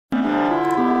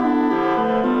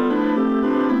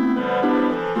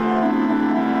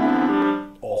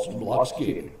Was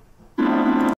geht?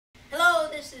 Hello,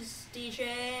 this is DJ,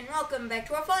 and welcome back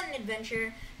to our fun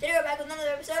adventure. Today we're back with another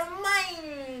episode of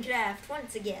Minecraft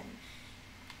once again.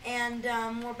 And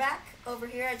we're back over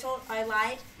here. I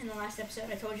lied in the last episode.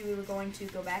 I told you we were going to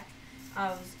go back. I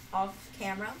was off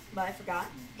camera, but I forgot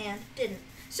and didn't.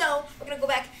 So we're gonna go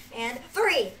back and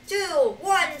 3, 2,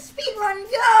 1, speed run,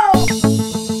 go!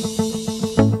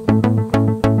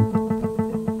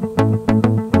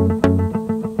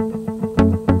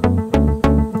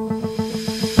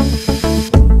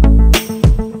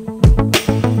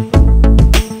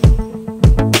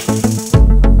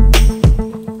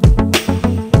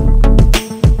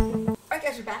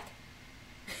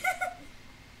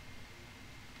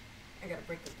 I gotta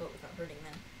break the boat without hurting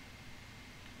them.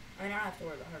 I mean, I don't have to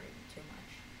worry about hurting them too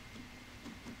much.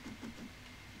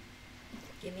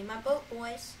 Give me my boat,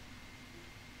 boys.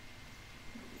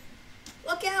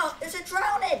 Look out! There's a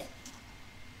drowned!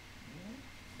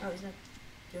 Oh, he's not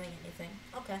doing anything.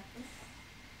 Okay.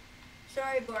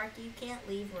 Sorry, Barky, you can't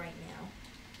leave right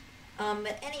now.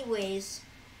 But anyways...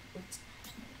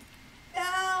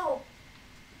 No!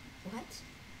 What?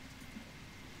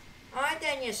 Alright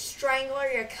then, you strangler,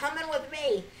 you're coming with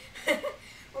me.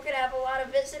 We're gonna have a lot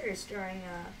of visitors during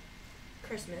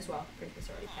Christmas. Well, Christmas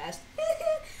already passed.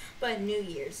 But New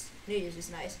Year's. New Year's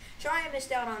is nice. Sorry I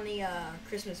missed out on the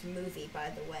Christmas movie,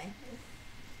 by the way.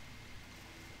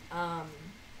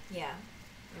 Yeah.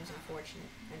 It was unfortunate.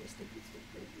 I missed it.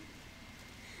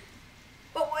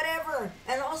 But whatever.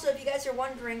 And also, if you guys are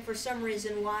wondering for some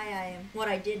reason why what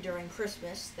I did during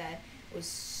Christmas, that was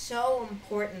so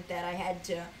important that I had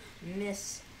to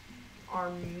miss our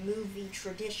movie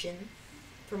tradition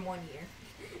from 1 year.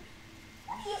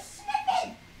 What are you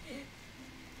sniffing?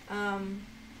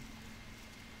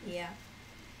 Yeah.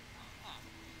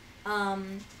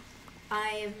 I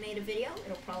have made a video.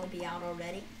 It'll probably be out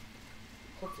already.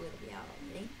 Hopefully it'll be out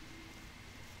already.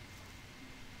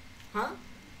 Huh?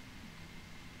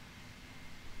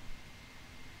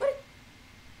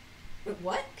 Wait,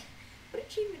 what? What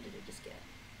achievement did I just get?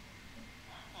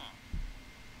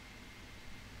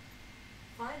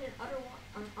 Find an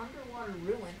underwater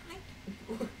ruin.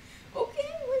 Okay,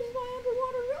 where's my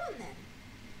underwater ruin then?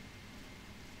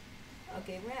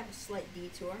 Okay, we're gonna have a slight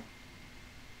detour.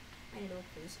 I need to look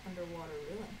for this underwater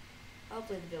ruin.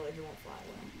 Hopefully the villager won't fly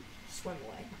away. Swim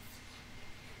away. That's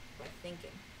what I'm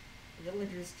thinking. The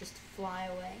villagers just fly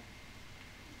away.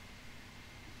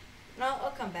 No,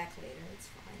 I'll come back later. It's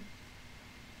fine.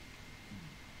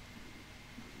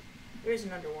 There is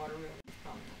an underwater room. It's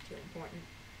probably not too important.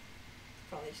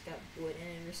 Probably just got wood in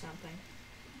it or something.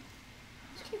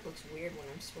 This cave looks weird when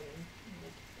I'm swimming.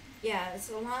 Yeah, it's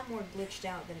a lot more glitched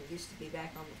out than it used to be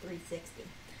back on the 360.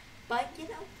 But, you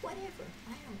know, whatever.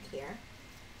 I don't care.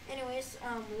 Anyways,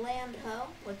 land ho.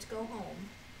 Let's go home.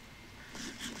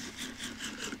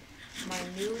 My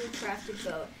newly crafted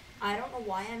boat. I don't know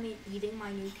why I'm eating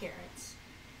my new carrots.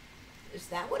 Is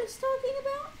that what it's talking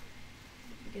about?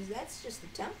 Because that's just the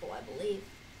temple, I believe.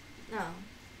 No.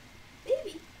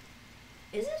 Maybe.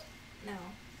 Is it? No.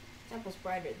 Temple's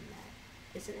brighter than that.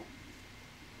 Isn't it?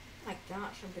 My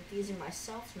gosh, I'm confusing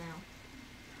myself now.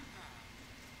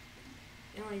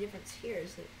 The only difference here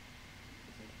is that...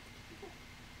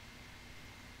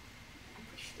 I'm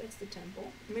pretty sure that's the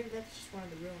temple. Maybe that's just one of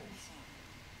the ruins.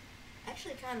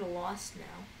 Actually kind of lost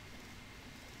now.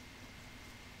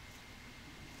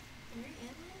 Where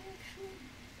am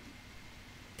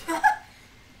I,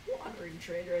 actually? Wandering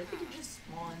trader. I think it just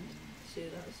spawned. Too,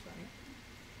 that was funny.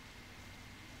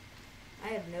 I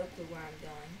have no clue where I'm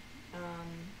going.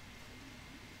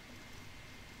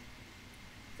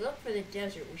 If we look for the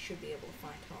desert, we should be able to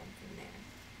find home from there.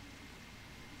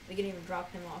 We can even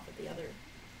drop him off at the other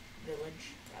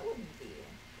village. That wouldn't be a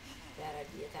bad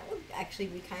idea. That would actually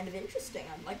be kind of interesting.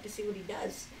 I'd like to see what he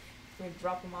does. We're going to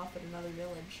drop him off at another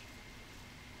village.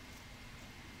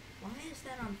 Why is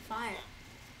that on fire?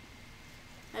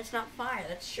 That's not fire,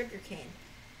 that's sugarcane.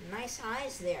 Nice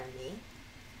eyes there, me.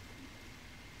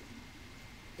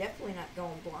 Definitely not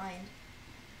going blind.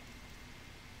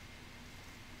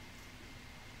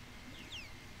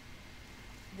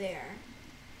 There.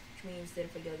 Which means that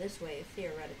if we go this way,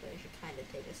 theoretically, it should kind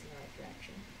of take us in the right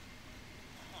direction.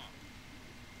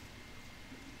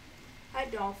 Hi,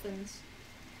 dolphins.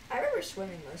 I remember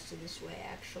swimming most of this way,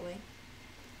 actually.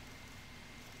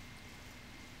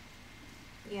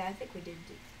 Yeah, I think we did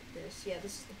do this. Yeah,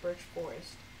 this is the birch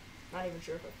forest. Not even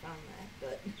sure if I found that,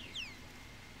 but...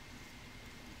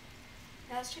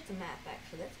 Now let's check the map,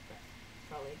 actually. That's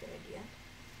probably a good idea.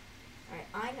 Alright,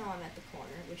 I know I'm at the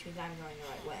corner, which means I'm going the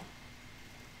right way.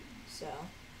 So,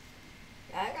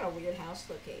 yeah, I got a weird house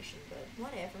location, but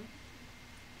whatever.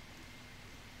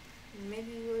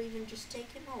 Maybe we'll even just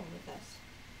take him home with us.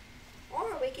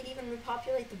 Or we could even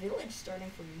repopulate the village,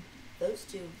 starting from those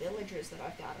 2 villagers that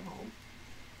I've got at home.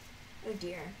 Oh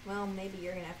dear. Well, maybe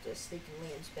you're gonna have to sleep in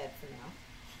Liam's bed for now.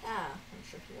 I'm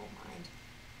sure he won't mind.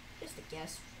 Just a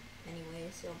guess.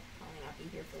 Anyways, he'll probably not be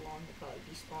here for long. He'll probably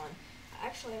despawn.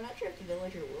 Actually, I'm not sure if the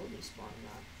villager will despawn or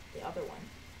not. The other one.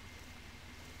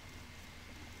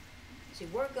 See,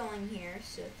 we're going here,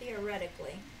 so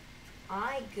theoretically,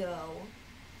 I go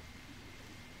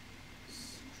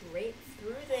straight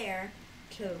through there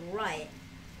to the right.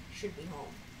 Should be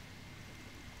home.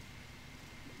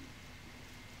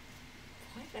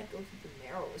 Why did I go through the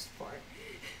narrowest part?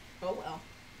 Oh well.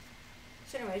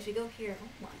 So anyways, we go here. Oh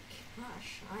my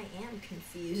gosh, I am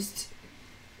confused.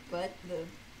 But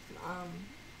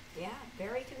yeah,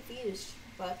 very confused.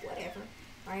 But whatever.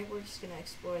 Alright, we're just gonna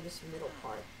explore this middle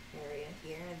part area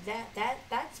here.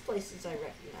 That's places I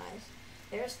recognize.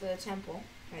 There's the temple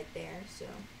right there, so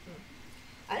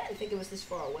I didn't think it was this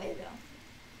far away though.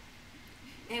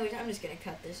 Anyways, I'm just gonna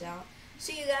cut this out.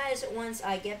 See you guys once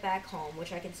I get back home,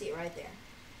 which I can see right there.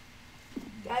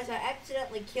 Guys, I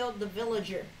accidentally killed the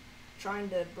villager trying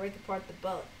to break apart the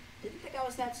boat. Didn't think I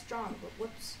was that strong, but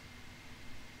whoops.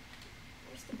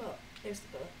 Where's the boat? There's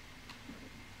the boat.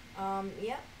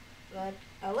 Yep. But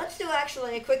let's do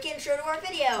actually a quick intro to our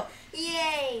video.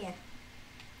 Yay!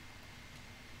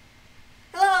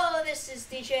 Hello, this is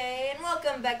DJ, and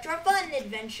welcome back to our fun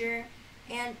adventure.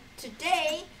 And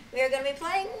today, we are going to be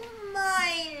playing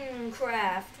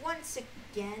Minecraft once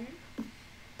again.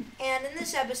 And in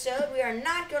this episode, we are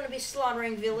not going to be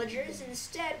slaughtering villagers.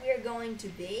 Instead, we are going to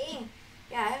be...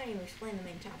 Yeah, I haven't even explained the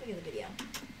main topic of the video.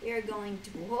 We are going to...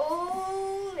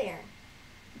 Whoa, there.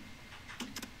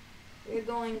 We're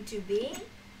going to be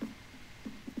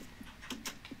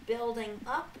building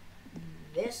up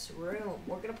this room.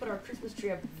 We're going to put our Christmas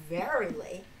tree up very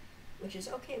late, which is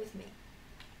okay with me.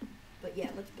 But yeah,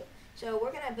 let's build. So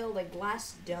we're going to build a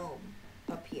glass dome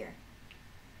up here.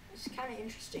 It's kind of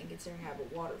interesting considering I have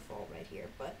a waterfall right here,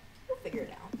 but we'll figure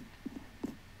it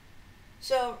out.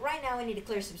 So right now we need to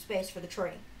clear some space for the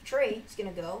tree. The tree is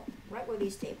going to go right where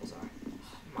these tables are.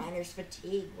 Oh, miner's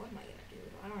fatigue. What am I going to do?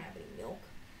 I don't have any milk.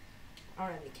 I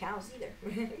don't have any cows either.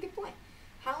 Good point.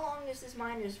 How long does this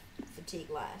miner's fatigue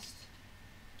last?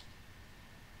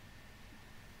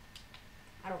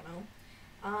 I don't know.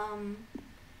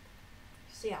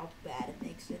 See how bad it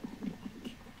makes it. Oh my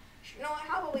gosh. You know what?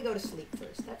 How about we go to sleep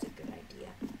first? That's a good idea.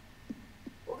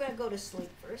 We're gonna go to sleep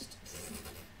first.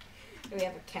 We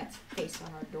have a cat's face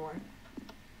on our door.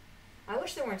 I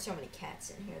wish there weren't so many cats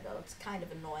in here, though. It's kind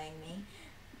of annoying me.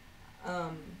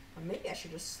 Or maybe I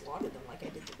should just slaughter them like I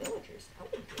did the villagers. That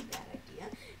wouldn't be a bad idea.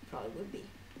 It probably would be.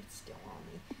 It's still on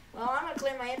me. Well, I'm going to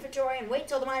clear my inventory and wait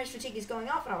till the miner's fatigue is going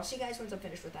off, and I'll see you guys once I'm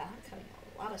finished with that. I'm cutting out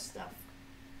a lot of stuff.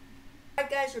 Alright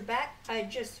guys, we're back. I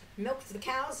just milked the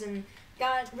cows and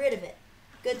got rid of it.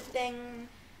 Good thing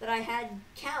that I had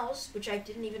cows, which I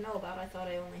didn't even know about. I thought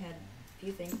I only had a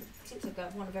few things. It seems I've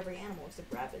got one of every animal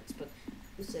except rabbits, but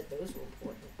who said those were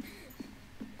important?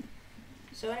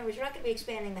 So anyways, we're not going to be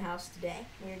expanding the house today.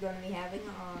 We're going to be having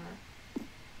our...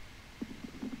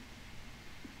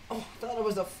 Oh, I thought it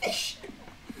was a fish.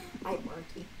 Hi,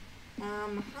 Marky. How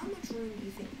much room do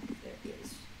you think there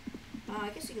is? I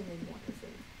guess you can leave one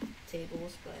different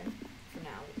tables, but for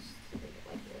now, we'll just leave it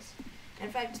like this. And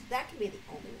in fact, that can be the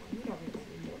only one. We don't really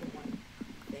need more than one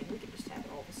thing. We can just have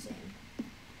it all the same.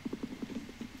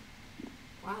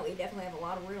 Wow, we definitely have a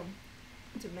lot of room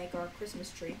to make our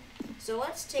Christmas tree. So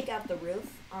let's take out the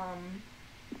roof.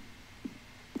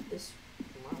 This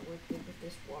will not work good with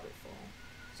this waterfall.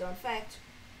 So in fact,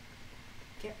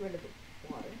 get rid of the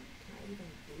water. Can I even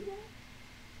do that?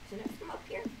 Does it have to come up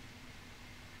here?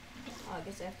 Oh, I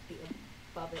guess I have to be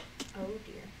above it. Oh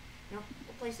dear. No,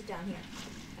 we'll place it down here.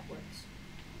 That works.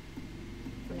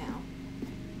 For now.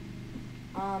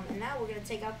 And now we're going to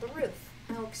take out the roof.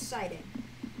 How exciting.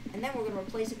 And then we're going to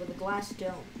replace it with a glass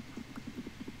dome.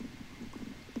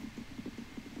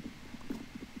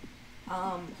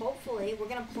 Hopefully, we're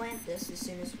going to plant this as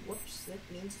soon as, whoops, that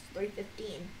means it's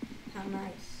 3:15. How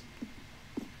nice.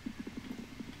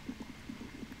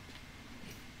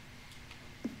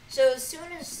 So as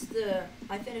soon as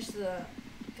I finish the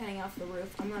cutting off the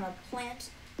roof, I'm going to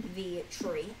plant the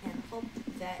tree and hope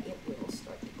that it will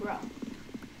start to grow.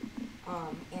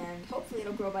 And hopefully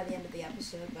it'll grow by the end of the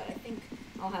episode, but I think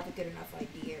I'll have a good enough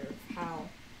idea of how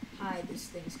high this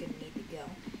thing's going to need to go.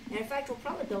 And in fact, we'll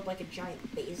probably build like a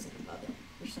giant basin above it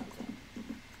or something.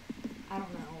 I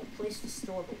don't know, a place to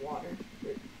store the water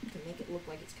to make it look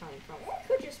like it's coming from. Or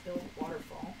we could just build a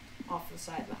waterfall off the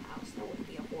side of the house. That wouldn't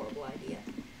be a horrible idea.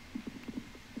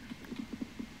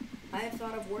 I have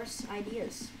thought of worse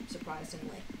ideas,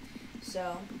 surprisingly.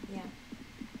 So, yeah.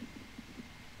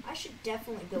 I should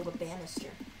definitely build a banister.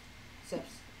 Except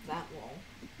that wall.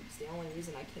 It's the only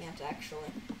reason I can't,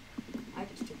 actually. I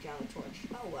just took down the torch.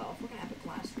 Oh well, if we're gonna have a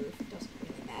glass roof, it doesn't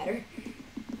really matter.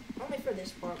 Only for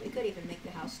this part. We could even make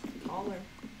the house taller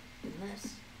than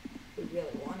this. If we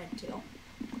really wanted to.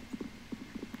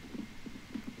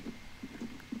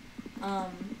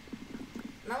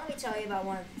 Now let me tell you about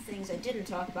one of the things I didn't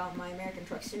talk about in my American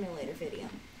Truck Simulator video.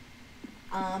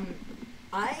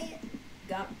 I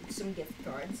got some gift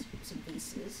cards, some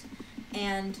pieces,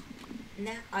 and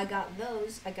now I got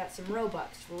those. I got some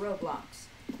Robux for Roblox,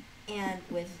 and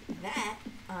with that,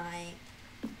 I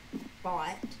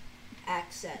bought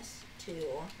access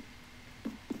to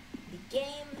the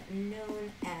game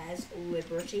known as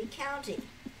Liberty County,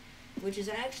 which is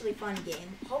an actually fun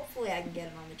game. Hopefully I can get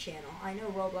it on the channel. I know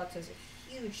Roblox has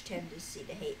a huge tendency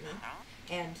to hate me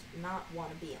and not want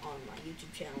to be on my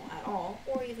YouTube channel at all,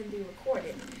 or even be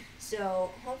recorded.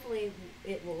 So hopefully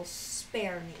it will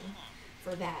spare me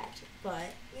for that,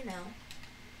 but, you know,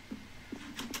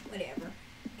 whatever.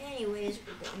 Anyways,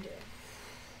 we're going to,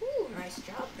 whew, nice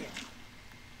job there.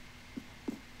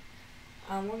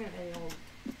 We're going to build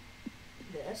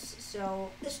this,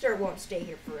 so this dirt won't stay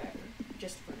here forever,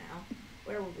 just for now.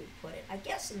 Where would we put it? I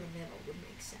guess in the middle would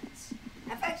make sense.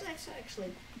 In fact, let's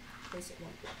actually place it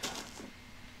one block up.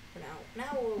 For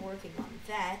now we're working on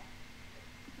that,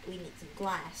 we need some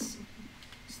glass.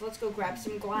 So let's go grab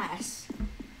some glass.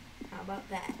 How about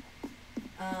that?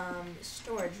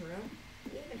 Storage room.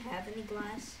 Do we even have any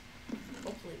glass?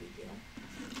 Hopefully we do.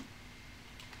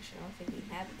 Actually, I don't think we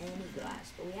have any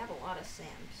glass, but we have a lot of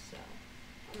sand, so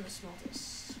I'm going to smelt a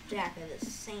stack of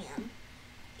this sand.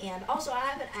 And also, I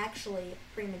haven't actually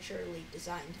prematurely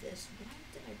designed this. Why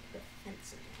did I put a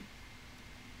fence in there?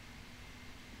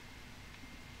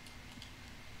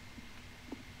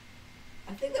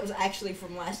 I think that was actually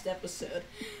from last episode.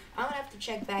 I'm going to have to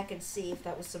check back and see if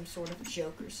that was some sort of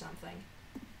joke or something.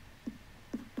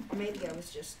 Or maybe I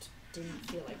was just didn't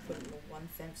feel like putting the one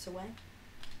fence away.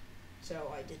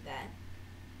 So I did that.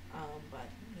 But,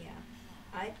 yeah.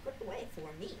 I put it away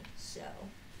for me, so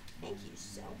thank you,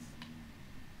 self.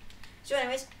 So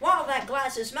anyways, while that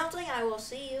glass is melting, I will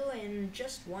see you in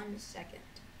just 1 second.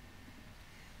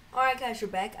 Alright guys, we're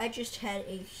back. I just had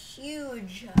a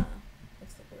huge,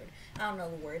 what's the word? I don't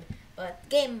know the word, but the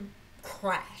game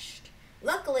crashed.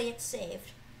 Luckily it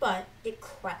saved, but it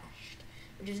crashed,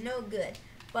 which is no good.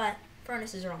 But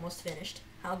furnaces are almost finished.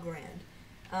 How grand.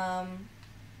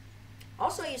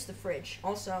 Also I used the fridge.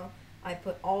 Also, I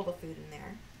put all the food in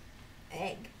there.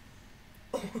 Egg.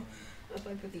 If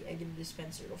I put the egg in the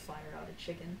dispenser, it'll fire out a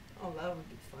chicken. Oh, that would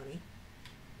be funny.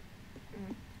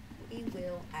 We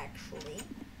will actually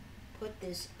put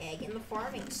this egg in the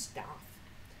farming stuff.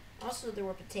 Also, there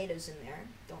were potatoes in there.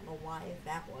 Don't know why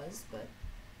that was, but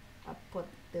I put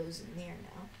those in there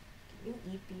now. Can you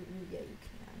eat beetroot? Yeah, you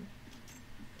can.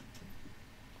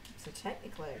 So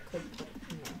technically, I could put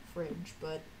it in the fridge,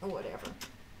 but oh, whatever.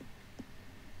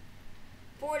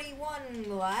 41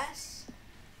 glass.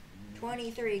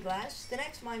 23 glass. The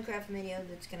next Minecraft video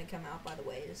that's going to come out, by the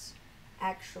way, is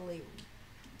actually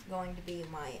going to be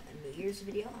my New Year's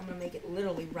video. I'm going to make it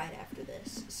literally right after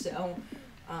this. So,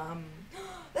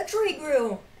 the tree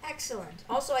grew! Excellent.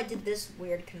 Also, I did this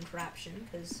weird contraption,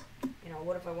 because, you know,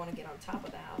 what if I want to get on top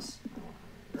of the house? I don't want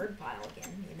a nerd pile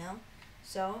again, you know?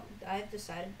 So, I've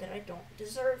decided that I don't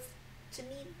deserve to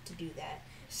need to do that.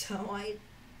 So, I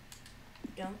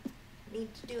don't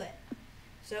need to do it.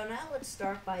 So now let's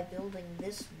start by building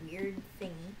this weird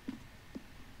thingy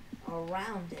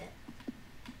around it,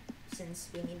 since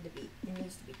it needs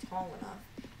to be tall enough.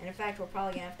 And in fact, we're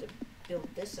probably gonna have to build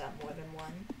this up more than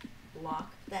one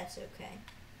block. That's okay.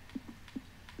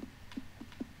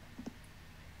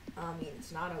 I mean,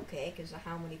 it's not okay because of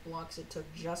how many blocks it took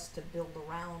just to build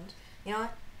around. You know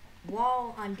what?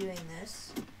 While I'm doing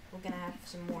this, we're gonna have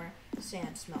some more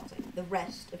sand smelting. The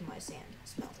rest of my sand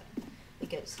smelting.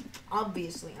 Because,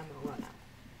 obviously, I'm going to run out.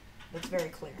 That's very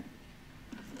clear.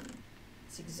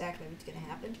 That's exactly what's going to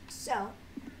happen. So,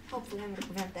 hopefully I'm going to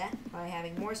prevent that by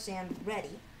having more sand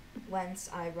ready once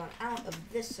I run out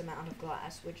of this amount of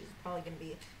glass, which is probably going to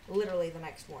be literally the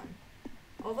next one.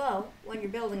 Although, when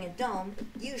you're building a dome, it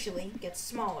usually gets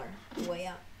smaller the way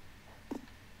up.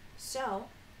 So,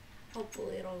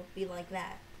 hopefully it'll be like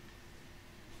that.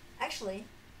 Actually,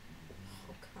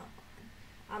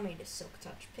 I made a silk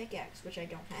touch pickaxe, which I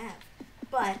don't have,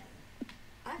 but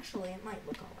actually it might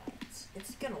look alright.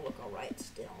 It's gonna look alright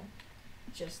still,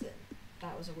 just that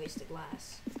that was a waste of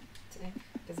glass,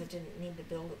 because I didn't need to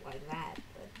build it like that,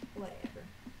 but whatever.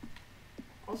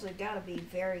 Also, gotta be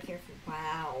very careful.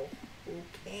 Wow.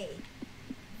 Okay.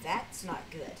 That's not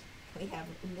good. We have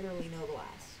literally no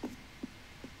glass.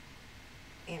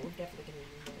 And we're definitely gonna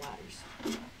need more ladders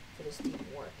for this to even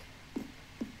work.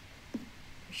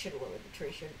 We should have lowered the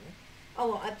tree, shouldn't we? Oh,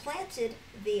 well, I planted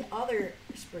the other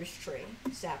spruce tree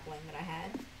sapling that I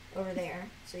had over there.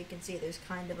 So you can see there's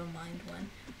kind of a mined one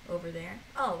over there.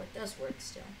 Oh, it does work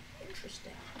still.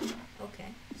 Interesting.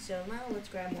 Okay, so now let's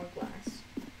grab more glass.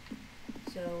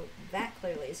 So that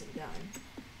clearly isn't done.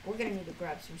 We're going to need to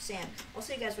grab some sand. I'll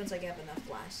see you guys once I get enough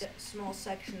glass. A small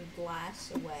section of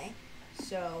glass away.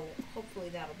 So hopefully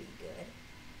that'll be good.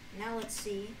 Now let's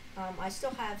see. I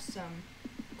still have some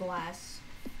glass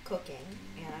cooking,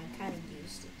 and I kind of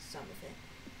used some of it.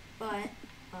 But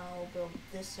I'll build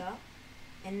this up.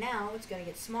 And now it's going to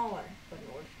get smaller. But in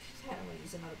order to do that, I'm going to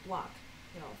use another block.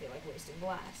 I don't feel like wasting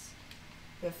glass.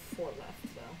 We have 4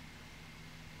 left, though.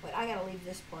 But I gotta leave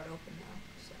this part open now,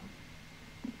 so.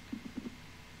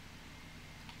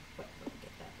 But we'll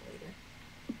get that later.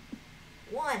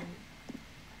 1,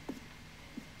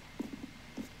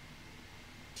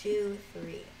 2,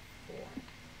 3,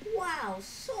 4. Wow,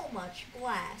 so much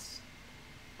glass.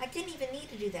 I didn't even need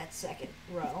to do that second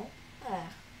row. I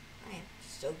am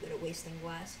so good at wasting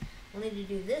glass. We'll need to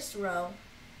do this row.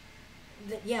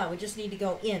 Yeah, we just need to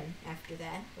go in after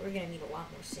that. We're gonna need a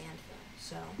lot more sand though,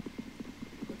 so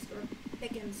let's start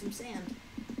picking some sand.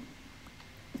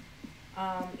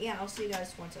 Yeah, I'll see you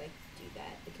guys once I do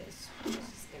that because this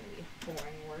is gonna be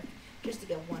boring work just to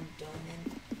get one dome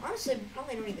in. Honestly, we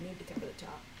probably don't even need to cover the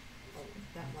top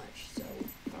that much, so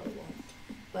probably won't.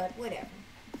 But whatever.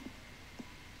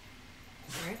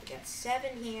 Alright, we got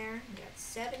 7 here. We got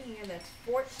 7 here. That's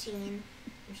 14,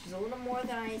 which is a little more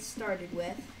than I started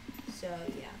with. So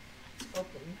yeah, let's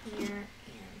open here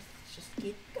and let's just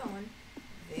keep going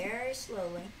very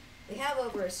slowly. We have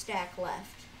over a stack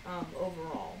left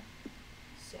overall,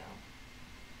 so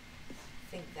I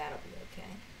think that'll be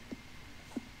okay.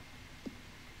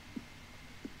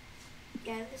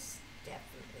 Yeah, this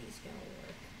definitely is gonna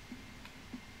work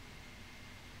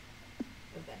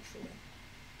eventually.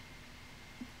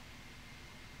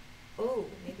 Oh,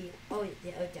 maybe. Oh,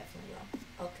 yeah, it definitely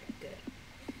will. Okay, good.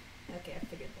 Okay, I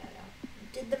figured that out.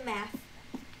 Did the math,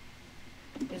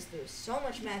 because there was so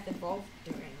much math involved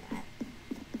during that.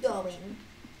 Going.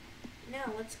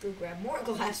 Now let's go grab more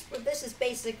glass, but this is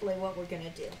basically what we're gonna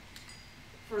do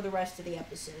for the rest of the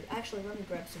episode. Actually, let me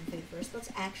grab some food first.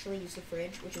 Let's actually use the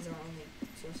fridge, which is our only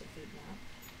source of food now.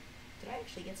 Did I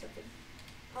actually get something?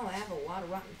 Oh, I have a lot of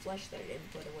rotten flesh that I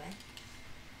didn't put away.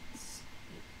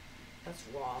 That's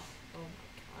raw. Oh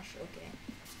my gosh, okay.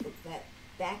 Let's put that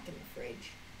back in the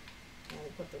fridge. And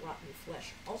we'll put the rotten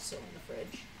flesh also in the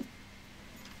fridge.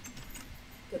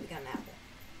 Good, we got an apple.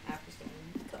 Apples don't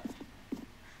need to cook.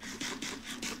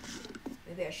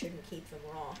 Maybe I shouldn't keep them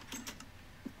raw.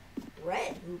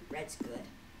 Red! Ooh, red's good.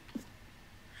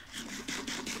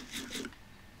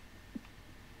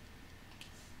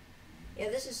 Yeah,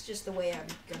 this is just the way I'm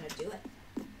gonna do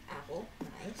it. Apple,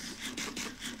 nice.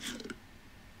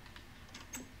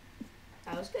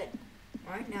 That was good.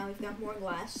 Alright, now we've got more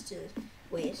glass to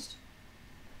waste.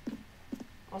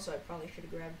 Also, I probably should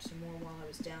have grabbed some more while I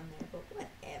was down there, but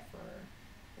whatever.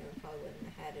 You know, probably wouldn't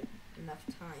have had enough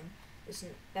time.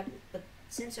 But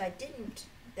since I didn't,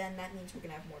 then that means we're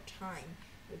going to have more time,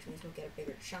 which means we'll get a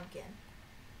bigger chunk in.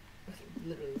 Okay,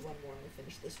 literally one more and we'll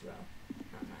finish this row.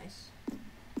 How nice.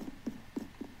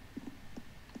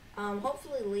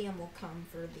 Hopefully Liam will come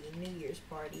for the New Year's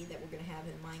party that we're going to have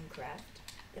in Minecraft.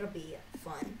 It'll be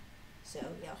fun. So,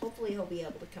 yeah, hopefully he'll be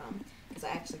able to come, because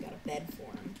I actually got a bed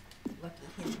for him. Lucky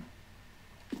him.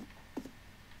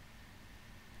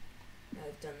 Now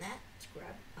we've done that, let's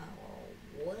grab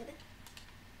our wood.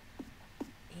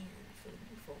 And if we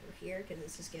move over here, because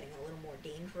this is getting a little more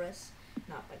dangerous.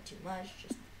 Not by too much,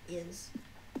 just is.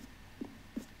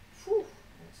 Whew,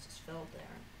 almost just fell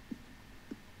there.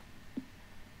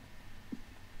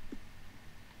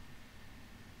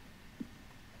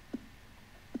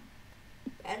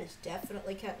 That is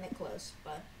definitely cutting it close,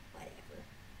 but whatever.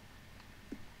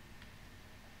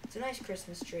 It's a nice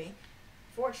Christmas tree.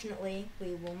 Fortunately,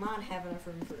 we will not have enough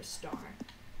room for a star,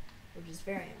 which is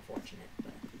very unfortunate,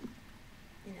 but,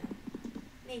 you know,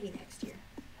 maybe next year.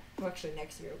 Well, actually,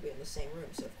 next year we'll be in the same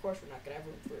room, so of course we're not going to have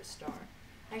room for a star.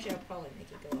 Actually, I'll probably make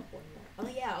it go up one more. Oh,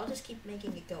 yeah, I'll just keep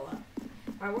making it go up.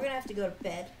 Alright, we're going to have to go to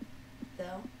bed,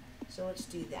 though, so let's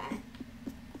do that.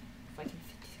 If I can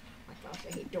fit through. Oh my gosh,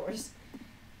 I hate doors.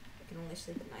 I can only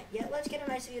sleep at night. Yeah, let's get a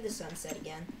nice view of the sunset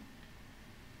again.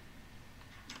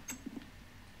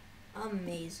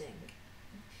 Amazing.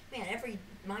 Man, every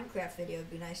Minecraft video would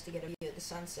be nice to get a view of the the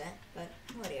sunset, but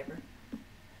whatever.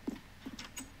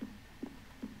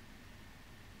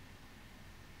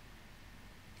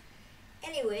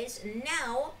 Anyways,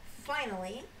 now,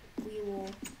 finally, we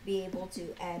will be able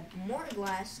to add more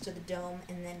glass to the dome,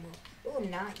 and then we'll... Ooh,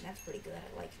 9. That's pretty good.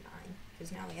 I like 9,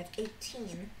 because now we have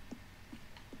 18.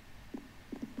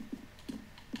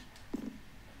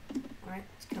 Alright,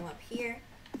 let's come up here,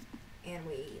 and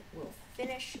we will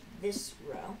finish this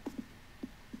row.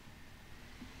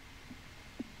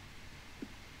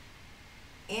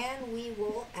 And we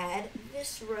will add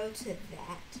this row to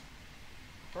that.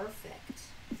 Perfect.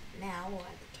 Now we'll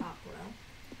add the top row.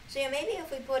 So yeah, maybe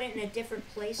if we put it in a different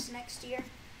place next year,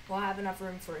 we'll have enough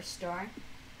room for a star.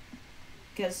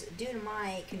 Because due to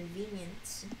my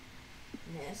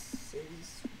convenience-ness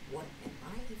is... What am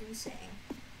I even saying?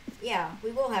 Yeah,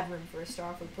 we will have room for a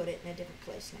star if we put it in a different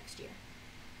place next year.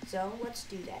 So let's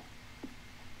do that.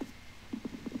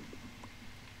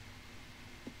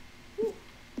 Whew.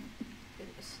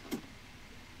 Goodness.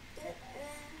 I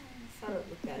thought it would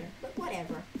look better, but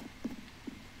whatever.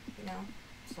 You know,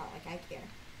 it's not like I care.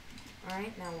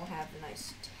 Alright, now we'll have a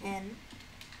nice 10.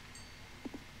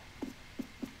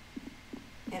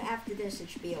 And after this, it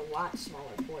should be a lot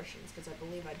smaller portions, because I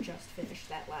believe I just finished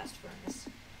that last furnace.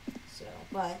 So,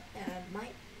 but,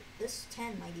 this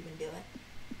 10 might even do it.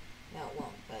 No, it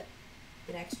won't, but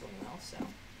the next one will, so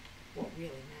it won't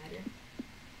really matter.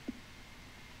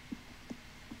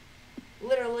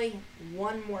 Literally,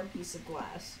 one more piece of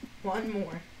glass. One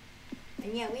more.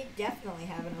 And yeah, we definitely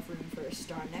have enough room for a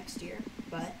star next year,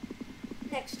 but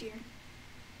next year.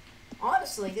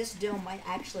 Honestly, this dome might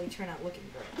actually turn out looking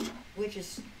great, which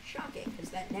is shocking, because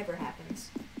that never happens.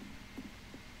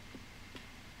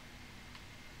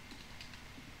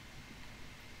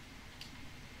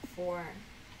 Four,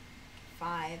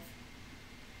 5.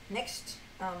 Next,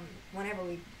 whenever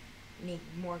we need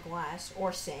more glass,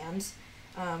 or sand,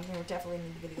 we'll definitely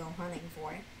need to go hunting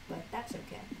for it, but that's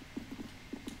okay.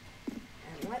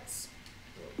 And let's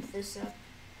build this up,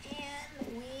 and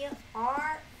we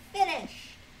are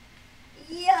finished!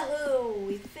 Yahoo!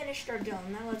 We finished our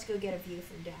dome. Now let's go get a view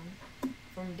from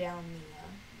down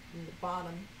the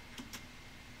bottom.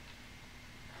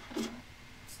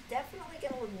 It's definitely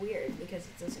gonna look weird because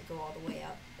it doesn't go all the way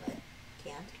up, but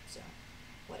can't, so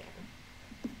whatever.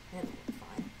 It'll look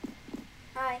fine.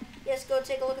 Hi. Yes, go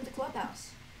take a look at the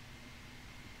clubhouse.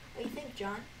 What do you think,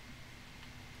 John?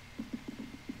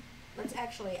 Let's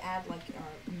actually add like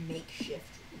our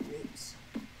makeshift roots.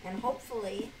 And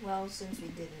hopefully, well, since we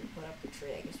didn't put up the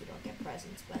tree, I guess we don't get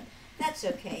presents, but that's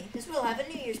okay, because we'll have a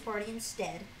New Year's party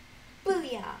instead.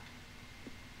 Booyah!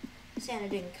 Santa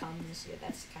didn't come this year,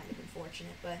 that's kind of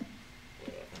unfortunate, but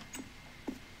whatever.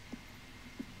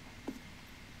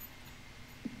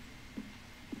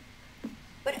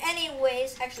 But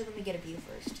anyways, actually let me get a view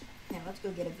first. Yeah, let's go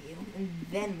get a view, and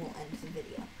then we'll end the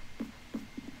video.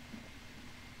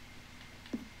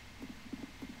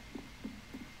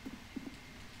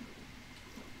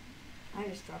 I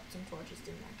just dropped some torches,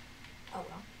 didn't I? Oh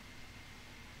well.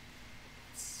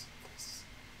 Let's see this.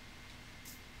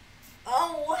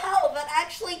 Oh wow, that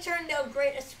actually turned out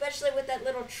great, especially with that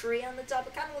little tree on the top.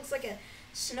 It kind of looks like a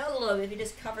snow globe if you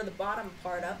just cover the bottom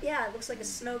part up. Yeah, it looks like a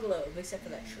snow globe, except for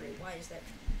that tree. Why is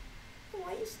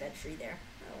that tree there?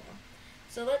 I don't know.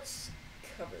 So let's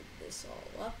cover this all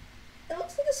up. It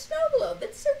looks like a snow globe.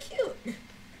 It's so cute.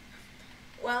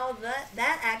 Well,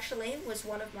 that actually was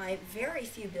one of my very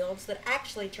few builds that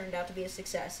actually turned out to be a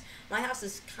success. My house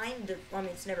is kind of, I mean,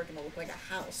 it's never going to look like a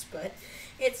house, but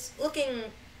it's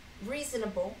looking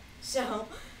reasonable. So,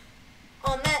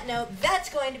 on that note,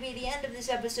 that's going to be the end of this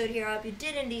episode here. I hope you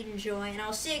did indeed enjoy, and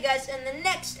I'll see you guys in the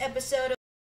next episode of